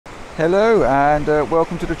Hello and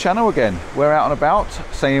welcome to the channel again. We're out and about,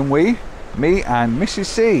 saying we, me and Mrs.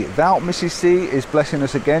 C. Mrs. C is blessing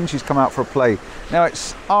us again. She's come out for a play. Now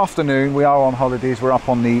it's afternoon, we are on holidays. We're up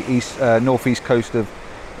on the northeast coast of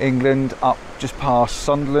England, up just past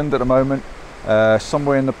Sunderland at the moment,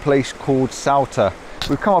 somewhere in the place called Souter.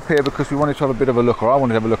 We've come up here because we wanted to have a bit of a look, or I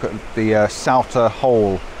wanted to have a look at the Souter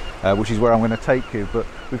Hole, which is where I'm going to take you. But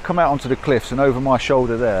we've come out onto the cliffs, and over my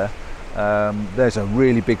shoulder there, there's a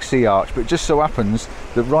really big sea arch, but it just so happens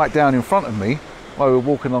that right down in front of me, while we're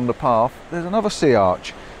walking along the path, there's another sea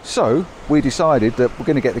arch. So we decided that we're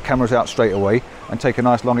going to get the cameras out straight away and take a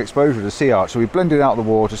nice long exposure of the sea arch. So we blended out the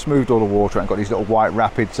water, smoothed all the water, and got these little white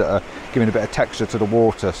rapids that are giving a bit of texture to the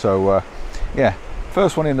water. So yeah,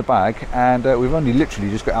 first one in the bag, and we've only literally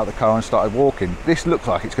just got out of the car and started walking. This looks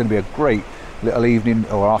like it's going to be a great little evening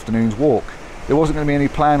or afternoon's walk. There wasn't going to be any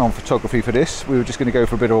plan on photography for this. We were just going to go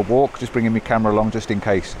for a bit of a walk, just bringing my camera along just in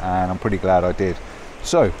case, and I'm pretty glad I did.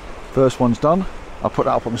 So, first one's done. I'll put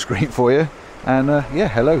that up on the screen for you. And yeah,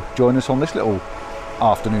 hello, join us on this little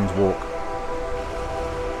afternoon's walk.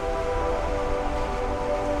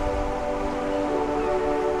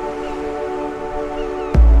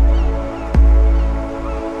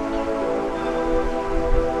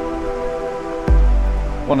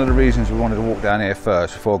 One of the reasons we wanted to walk down here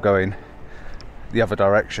first before going the other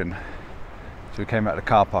direction, so we came out of the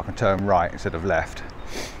car park and turned right instead of left,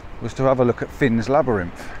 was to have a look at Finn's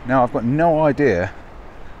Labyrinth. Now I've got no idea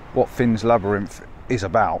what Finn's Labyrinth is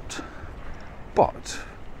about, but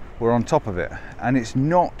we're on top of it and it's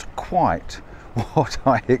not quite what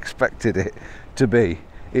I expected it to be.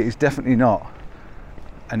 It is definitely not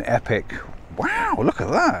an epic, wow, look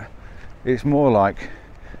at that. It's more like,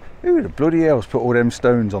 who the bloody hell's put all them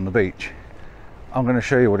stones on the beach? I'm going to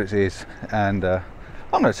show you what it is, and I'm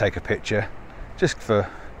going to take a picture just for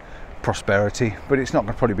prosperity, but it's not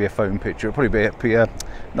going to probably be a phone picture. It'll probably be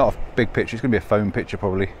not a big picture, it's going to be a phone picture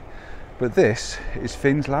probably. But this is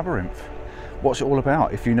Finn's Labyrinth. What's it all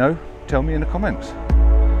about? If you know, tell me in the comments.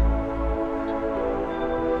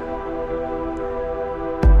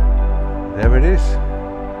 There it is,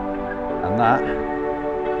 and that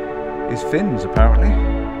is Finn's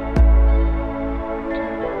apparently.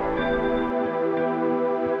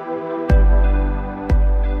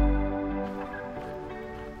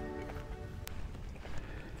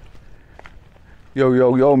 Yo,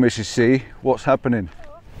 yo, yo, Mrs. C, what's happening?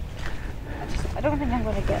 I don't think I'm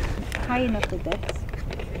going to get high enough to this.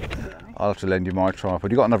 I'll have to lend you my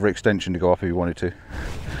tripod. You got another extension to go up if you wanted to.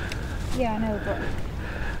 Yeah, I know, but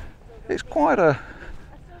it's quite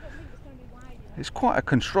a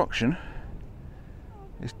construction.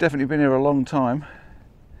 It's definitely been here a long time,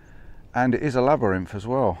 and it is a labyrinth as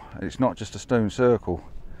well. It's not just a stone circle,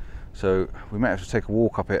 so we might have to take a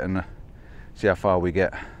walk up it and see how far we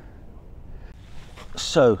get.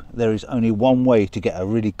 So there is only one way to get a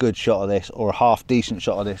really good shot of this, or a half decent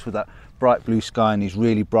shot of this, with that bright blue sky and these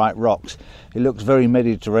really bright rocks. It looks very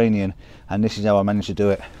Mediterranean, and this is how I managed to do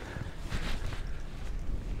it.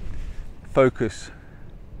 Focus,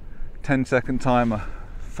 10-second timer,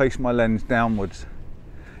 face my lens downwards,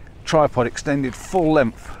 tripod extended full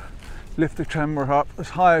length, lift the camera up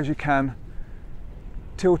as high as you can,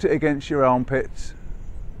 tilt it against your armpits,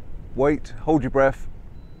 wait, hold your breath,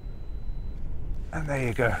 and there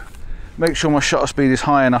you go. Make sure my shutter speed is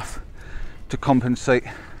high enough to compensate,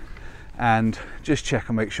 and just check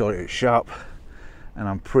and make sure it's sharp. And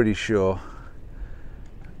I'm pretty sure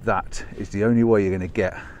that is the only way you're going to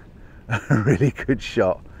get a really good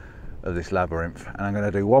shot of this labyrinth. And I'm going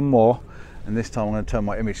to do one more, and this time I'm going to turn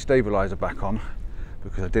my image stabilizer back on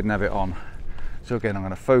because I didn't have it on. So again, I'm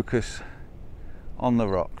going to focus on the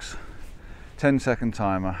rocks, 10-second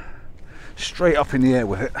timer, straight up in the air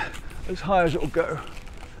with it, as high as it'll go.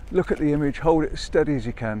 Look at the image, hold it as steady as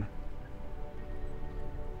you can.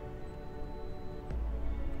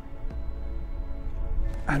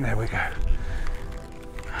 And there we go.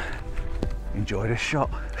 Enjoy this shot.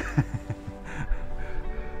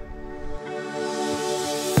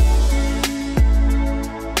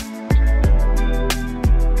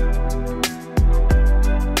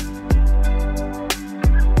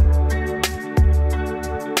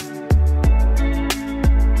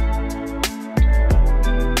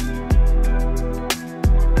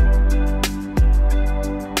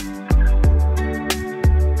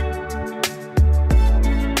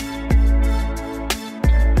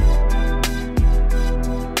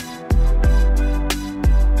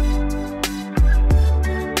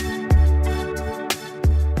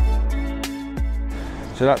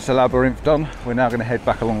 So that's the labyrinth done. We're now going to head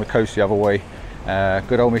back along the coast the other way.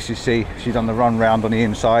 Good old Mrs. C, she's done the run round on the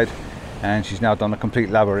inside, and she's now done a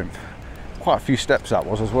complete labyrinth. Quite a few steps that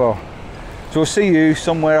was as well. So we'll see you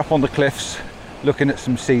somewhere up on the cliffs, looking at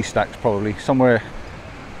some sea stacks, probably somewhere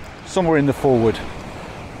in the forward.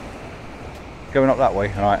 Going up that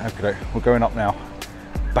way. All right, okay, we're going up now.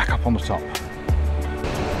 Back up on the top.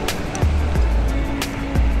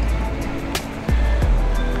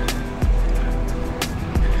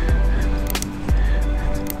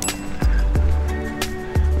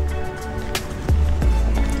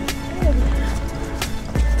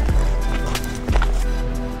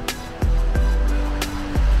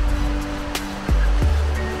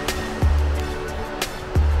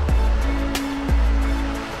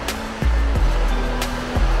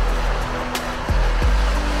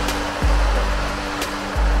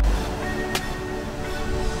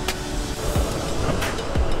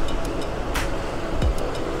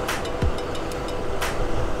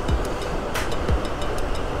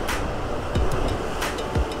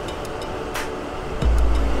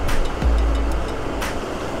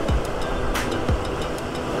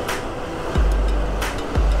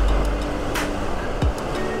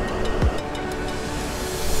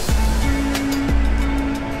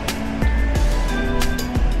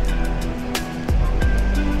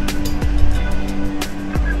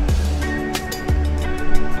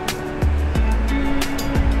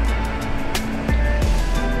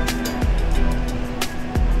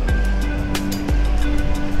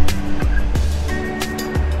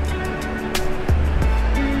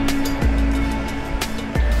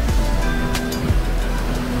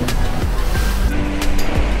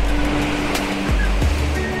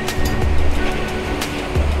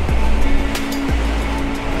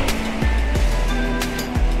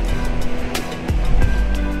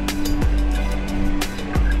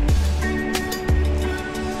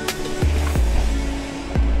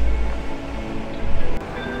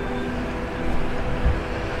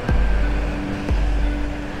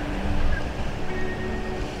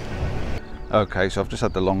 Okay, so I've just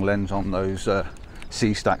had the long lens on those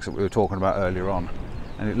sea stacks that we were talking about earlier on,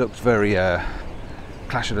 and it looks very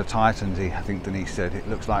Clash of the Titans-y, I think Denise said. It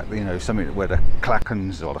looks like, you know, something where the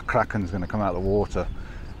Kraken's going to come out of the water,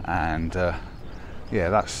 and yeah,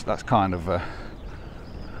 that's kind of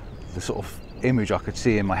the sort of image I could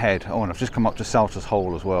see in my head. Oh, and I've just come up to Souter's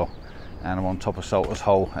Hole as well, and I'm on top of Souter's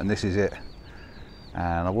Hole, and this is it.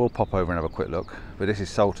 And I will pop over and have a quick look, but this is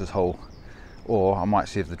Souter's Hole. Or I might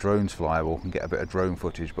see if the drone's flyable and get a bit of drone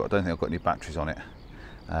footage, but I don't think I've got any batteries on it.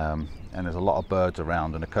 And there's a lot of birds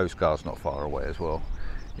around, and the Coast Guard's not far away as well.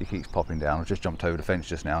 He keeps popping down. I just jumped over the fence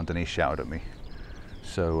just now and Denise shouted at me.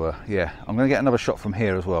 So yeah, I'm going to get another shot from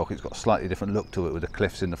here as well, because it's got a slightly different look to it with the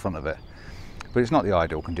cliffs in the front of it. But it's not the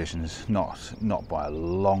ideal conditions, not by a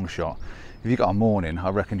long shot. If you've got a morning, I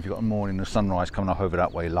reckon if you've got a morning, the sunrise coming up over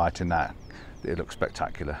that way, lighting that, it looks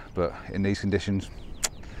spectacular. But in these conditions,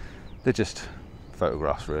 they're just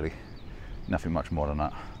photographs really, nothing much more than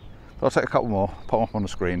that. But I'll take a couple more, pop them up on the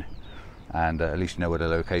screen, and at least you know where the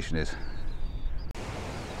location is.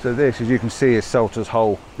 So this, as you can see, is Souter's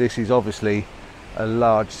Hole. This is obviously a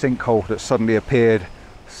large sinkhole that suddenly appeared,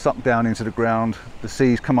 sucked down into the ground. The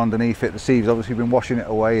sea's come underneath it. The sea's obviously been washing it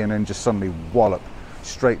away, and then just suddenly wallop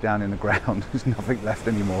straight down in the ground. There's nothing left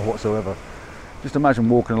anymore whatsoever. Just imagine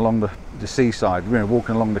walking along the seaside, you know,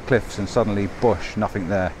 walking along the cliffs, and suddenly bush, nothing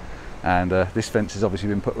there. And this fence has obviously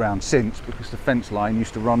been put around since, because the fence line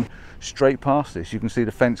used to run straight past this. You can see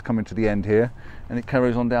the fence coming to the end here, and it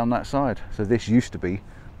carries on down that side. So this used to be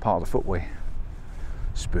part of the footway.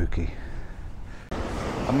 Spooky.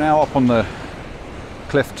 I'm now up on the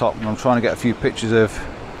cliff top, and I'm trying to get a few pictures of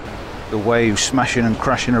the waves smashing and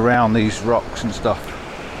crashing around these rocks and stuff.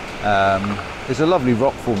 It's a lovely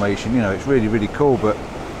rock formation, you know, it's really, really cool, but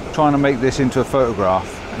trying to make this into a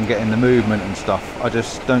photograph and getting the movement and stuff, I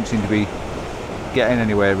just don't seem to be getting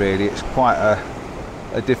anywhere really. It's quite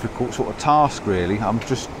a difficult sort of task really. I'm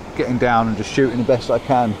just getting down and just shooting the best I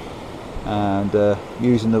can, and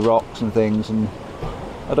using the rocks and things, and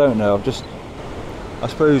I don't know, I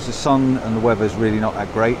suppose the sun and the weather's really not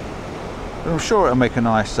that great, but I'm sure it'll make a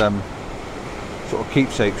nice sort of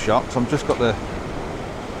keepsake shot. So I've just got the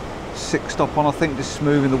 6 stop on, I think, just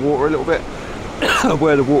smoothing the water a little bit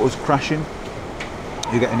where the water's crashing.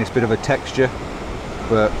 You're getting this bit of a texture,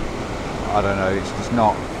 but I don't know, it's just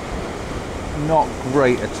not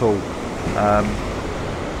great at all.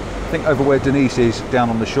 I think over where Denise is, down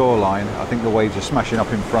on the shoreline, I think the waves are smashing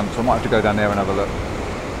up in front, so I might have to go down there and have a look.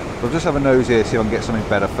 But I'll just have a nose here, see if I can get something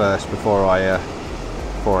better first before I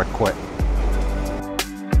quit.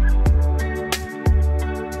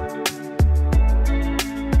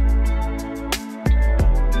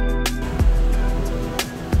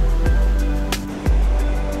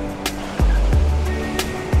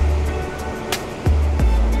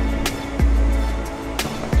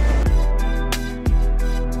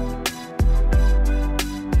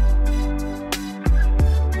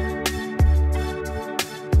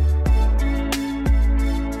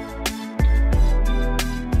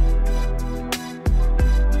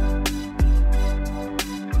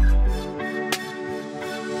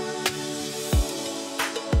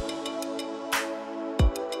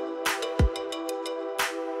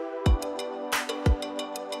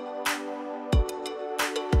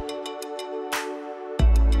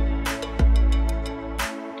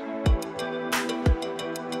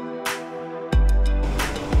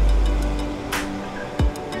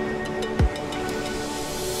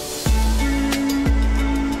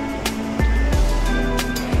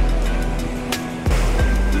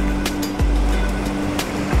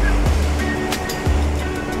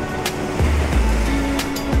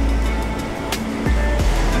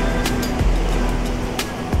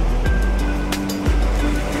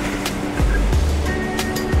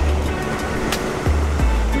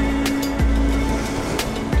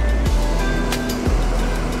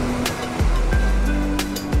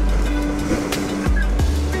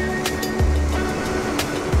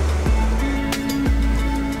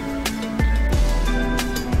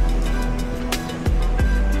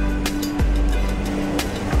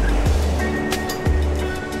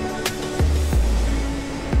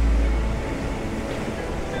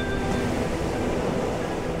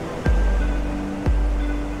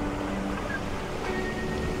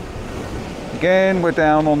 Again, we're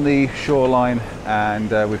down on the shoreline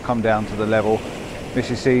and we've come down to the level.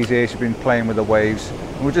 Mrs. C's here, she's been playing with the waves.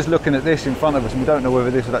 And we're just looking at this in front of us and we don't know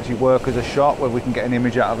whether this would actually work as a shot, whether we can get an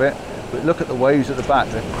image out of it. But look at the waves at the back,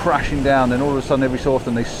 they're crashing down, then all of a sudden every so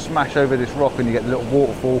often they smash over this rock and you get the little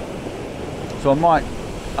waterfall. So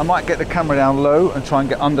I might get the camera down low and try and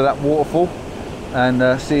get under that waterfall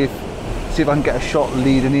and see if I can get a shot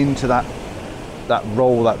leading into that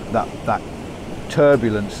roll, that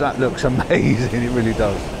turbulence. That looks amazing, it really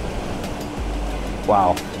does.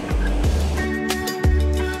 Wow.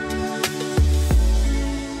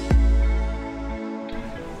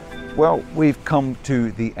 Well, we've come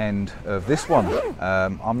to the end of this one.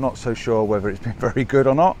 I'm not so sure whether it's been very good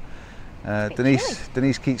or not.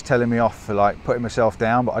 Denise keeps telling me off for like putting myself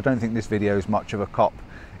down, but I don't think this video is much of a cop.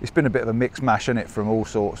 It's been a bit of a mix mash in it from all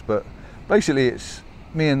sorts, but basically it's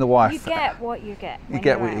me and the wife. You get what you get. You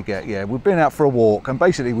get what you get, yeah. We've been out for a walk and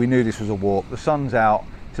basically we knew this was a walk. The sun's out,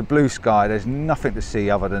 it's a blue sky, there's nothing to see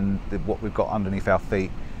other than what we've got underneath our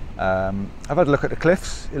feet. I've had a look at the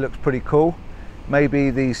cliffs, it looks pretty cool. Maybe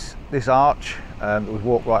this arch that we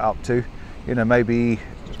walk right up to, you know, maybe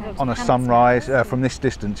on a sunrise, from this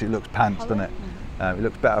distance it looks pants, doesn't it? It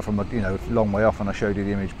looks better from a long way off when I showed you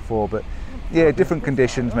the image before, but yeah, different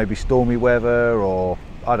conditions, maybe stormy weather or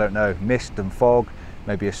I don't know, mist and fog,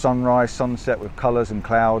 maybe a sunrise, sunset with colours and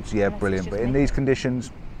clouds, yeah, brilliant. But in these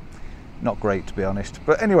conditions, not great to be honest.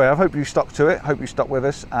 But anyway, I hope you stuck to it, hope you stuck with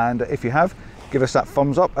us, and if you have, give us that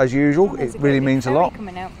thumbs up as usual, it really means a lot.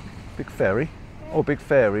 Big ferry? Oh, big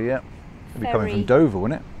ferry, yeah. It'd be coming from Dover,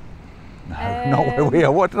 wouldn't it? No, not where we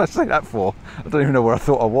are. What did I say that for? I don't even know where I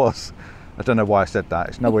thought I was. I don't know why I said that.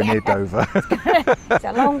 It's nowhere near Dover. It's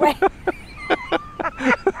a long way.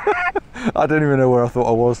 I don't even know where I thought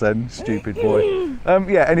I was then, stupid boy.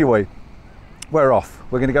 Yeah, anyway, we're off.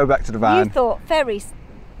 We're going to go back to the van. You thought ferries,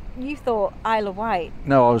 you thought Isle of Wight.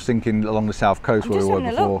 No, I was thinking along the south coast where we were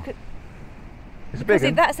before. It's a big one.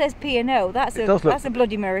 If that says P&O, that's a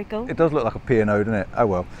bloody miracle. It does look like a P&O, doesn't it? Oh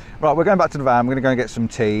well. Right, we're going back to the van. We're going to go and get some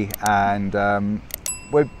tea, and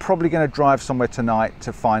we're probably going to drive somewhere tonight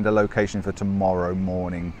to find a location for tomorrow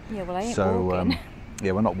morning. Yeah, well, I ain't walking.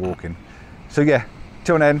 Yeah, we're not walking. So yeah,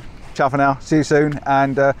 till then, ciao for now. See you soon,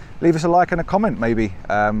 and leave us a like and a comment maybe.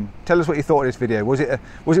 Tell us what you thought of this video. Was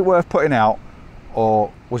it worth putting out,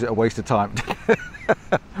 or was it a waste of time?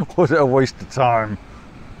 Was it a waste of time?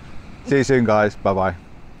 See you soon, guys. Bye-bye.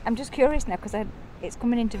 I'm just curious now because it's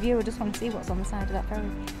coming into view. I just want to see what's on the side of that ferry.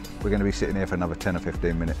 We're going to be sitting here for another 10 or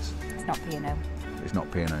 15 minutes. It's not P&O. It's not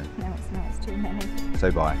P&O. No, it's not. It's too many. Say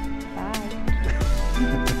bye. Bye.